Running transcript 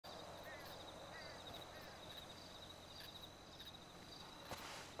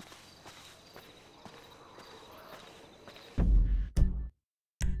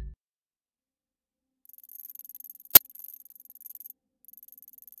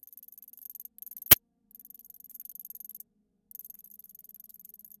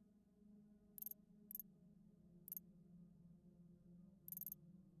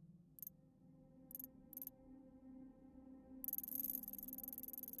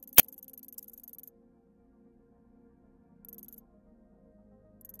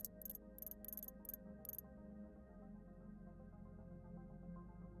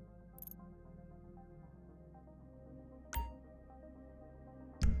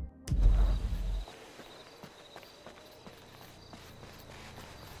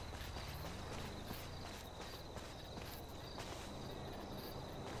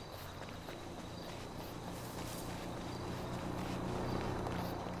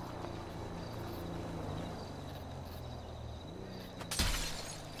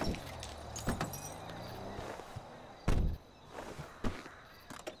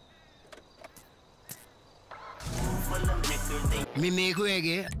Mimi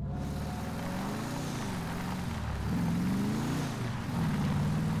Quiggy.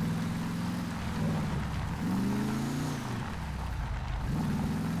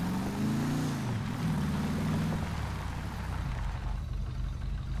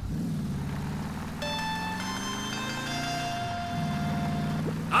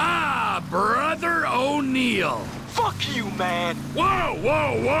 Ah, Brother O'Neill. Fuck you, man! Whoa,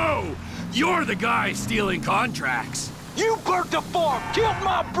 whoa, whoa! You're the guy stealing contracts. You burnt the farm, killed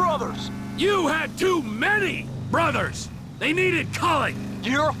my brothers! You had too many brothers. They needed culling.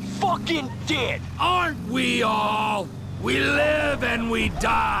 You're fucking dead! Aren't we all? We live and we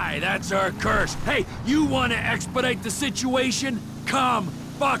die. That's our curse. Hey, you want to expedite the situation? Come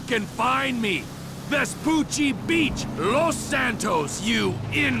fucking find me. Vespucci Beach, Los Santos, you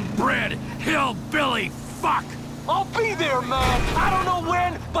inbred hillbilly fuck! I'll be there, man! I don't know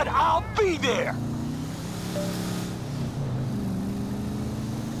when, but I'll be there!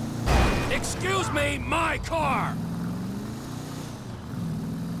 Excuse me, my car!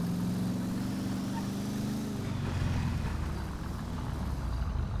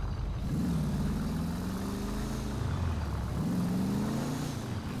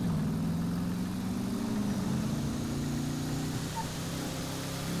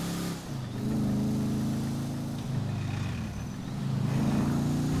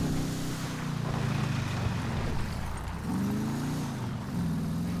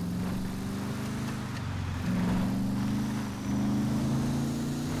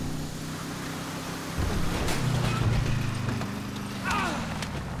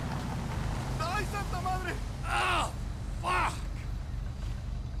 Oh, fuck!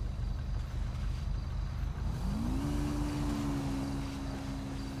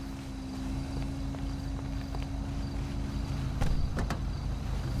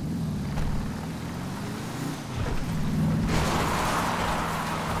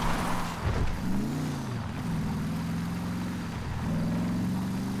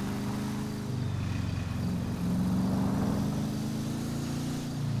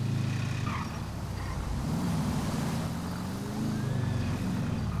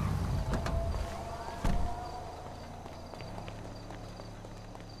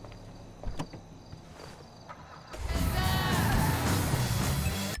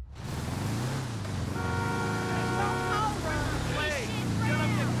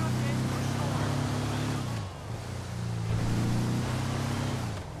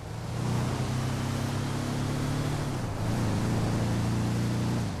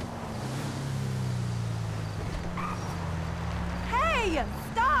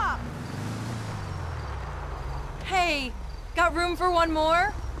 Stop! Hey, got room for one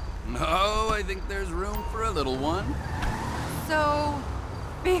more? No, I think there's room for a little one. So,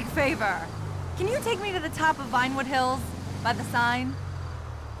 big favor. Can you take me to the top of Vinewood Hills, by the sign?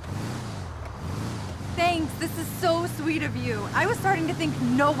 Thanks, this is so sweet of you. I was starting to think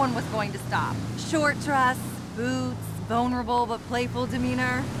no one was going to stop. Short dress, boots, vulnerable but playful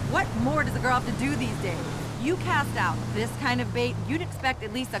demeanor. What more does a girl have to do these days? You cast out this kind of bait, you'd expect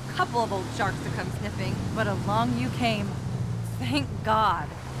at least a couple of old sharks to come sniffing, but along you came. Thank God.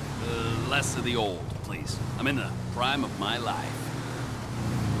 Less of the old, please. I'm in the prime of my life.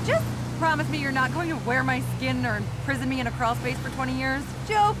 Just promise me you're not going to wear my skin or imprison me in a crawl space for 20 years.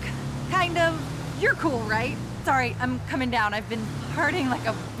 Joke, kind of. You're cool, right? Sorry, I'm coming down. I've been partying like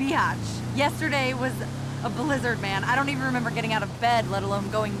a biatch. Yesterday was a blizzard, man. I don't even remember getting out of bed, let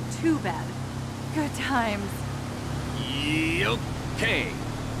alone going to bed. Good times. Okay.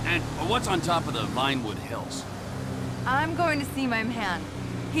 And what's on top of the Vinewood Hills? I'm going to see my man.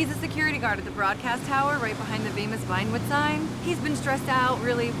 He's a security guard at the broadcast tower right behind the famous Vinewood sign. He's been stressed out,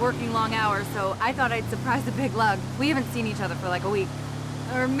 really working long hours, so I thought I'd surprise the big lug. We haven't seen each other for like a week.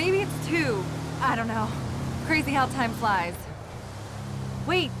 Or maybe it's 2. I don't know. Crazy how time flies.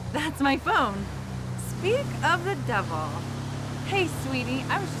 Wait, that's my phone. Speak of the devil. Hey, sweetie,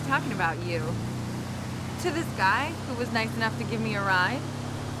 I was just talking about you. To this guy who was nice enough to give me a ride?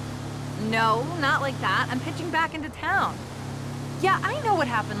 No, not like that. I'm pitching back into town. Yeah, I know what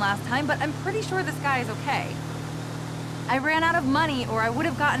happened last time, but I'm pretty sure this guy is okay. I ran out of money or I would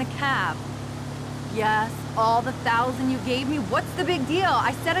have gotten a cab. Yes, all the $1,000 you gave me, what's the big deal?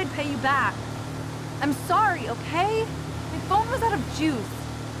 I said I'd pay you back. I'm sorry, okay? My phone was out of juice.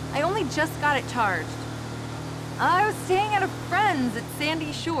 I only just got it charged. I was staying at a friend's at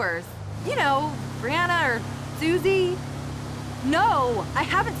Sandy Shores. You know, Brianna or Susie. No, I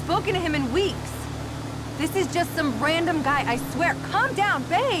haven't spoken to him in weeks. This is just some random guy, I swear. Calm down,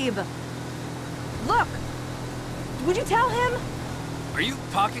 babe. Look, would you tell him? Are you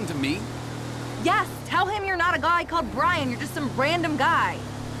talking to me? Yes, Tell him you're not a guy called Brian, you're just some random guy.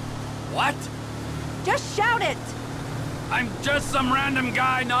 What? Just shout it! I'm just some random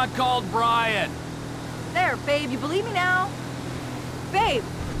guy not called Brian. There, babe, you believe me now? Babe!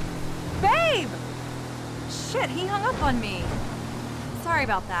 Babe! Shit, he hung up on me. Sorry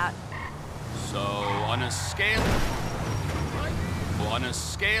about that. So, on a scale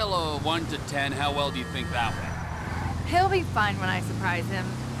of 1 to 10, how well do you think that went? He'll be fine when I surprise him.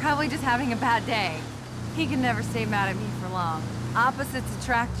 Probably just having a bad day. He can never stay mad at me for long. Opposites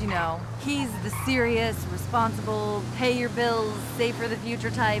attract, you know. He's the serious, responsible, pay your bills, save for the future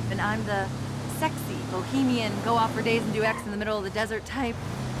type, and I'm the sexy, bohemian, go off for days and do X in the middle of the desert type.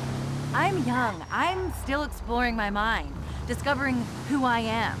 I'm young. I'm still exploring my mind, discovering who I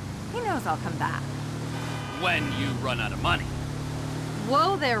am. He knows I'll come back. When you run out of money.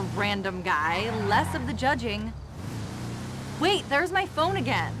 Whoa there, random guy. Less of the judging. Wait, there's my phone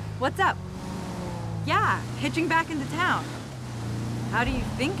again. What's up? Yeah, hitching back into town. How do you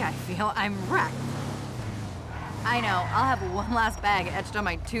think I feel? I'm wrecked. I know, I'll have one last bag etched on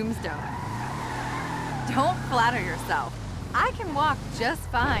my tombstone. Don't flatter yourself. I can walk just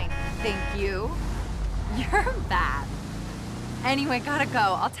fine, thank you. You're bad. Anyway, gotta go.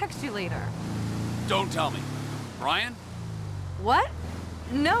 I'll text you later. Don't tell me. Brian? What?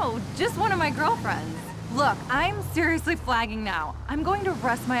 No, just one of my girlfriends. Look, I'm seriously flagging now. I'm going to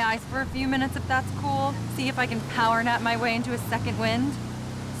rest my eyes for a few minutes if that's cool. See if I can power nap my way into a second wind.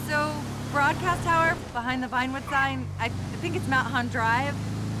 So, broadcast tower behind the Vinewood sign, I think it's Mount Hunt Drive.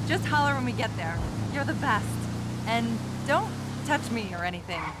 Just holler when we get there. You're the best. And don't touch me or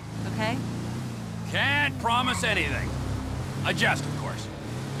anything, okay? Can't promise anything. I jest, of course.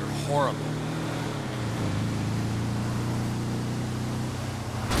 You're horrible.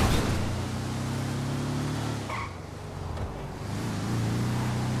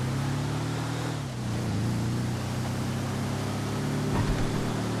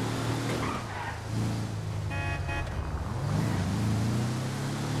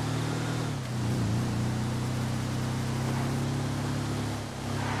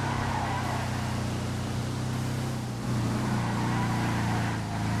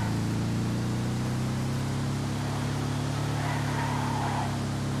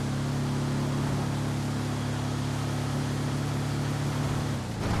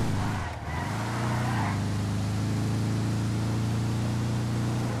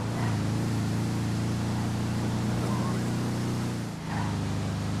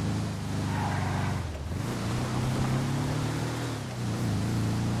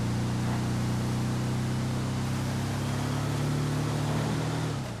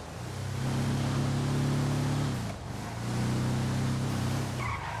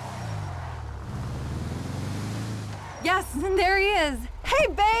 Yes, there he is. Hey,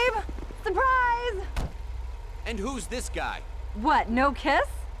 babe! Surprise! And who's this guy? What, no kiss?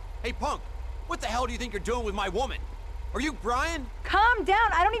 Hey, punk, what the hell do you think you're doing with my woman? Are you Brian? Calm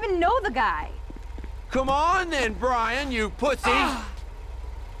down, I don't even know the guy. Come on then, Brian, you pussy!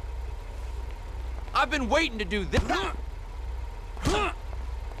 I've been waiting to do this. What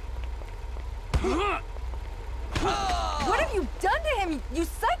have you done to him, you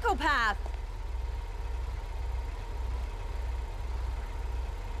psychopath?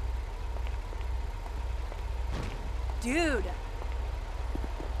 Dude.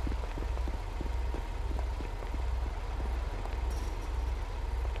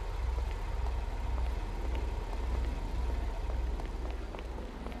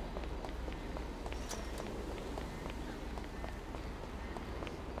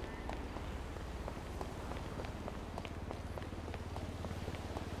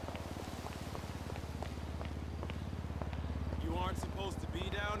 You aren't supposed to be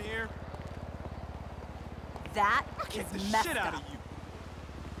down here? That Kick the is messed shit out up. of you.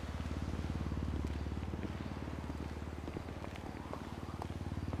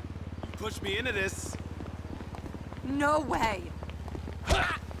 You pushed me into this. No way.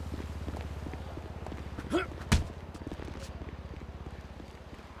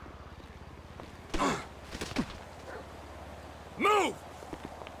 Move!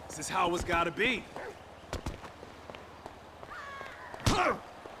 This is how it's gotta be.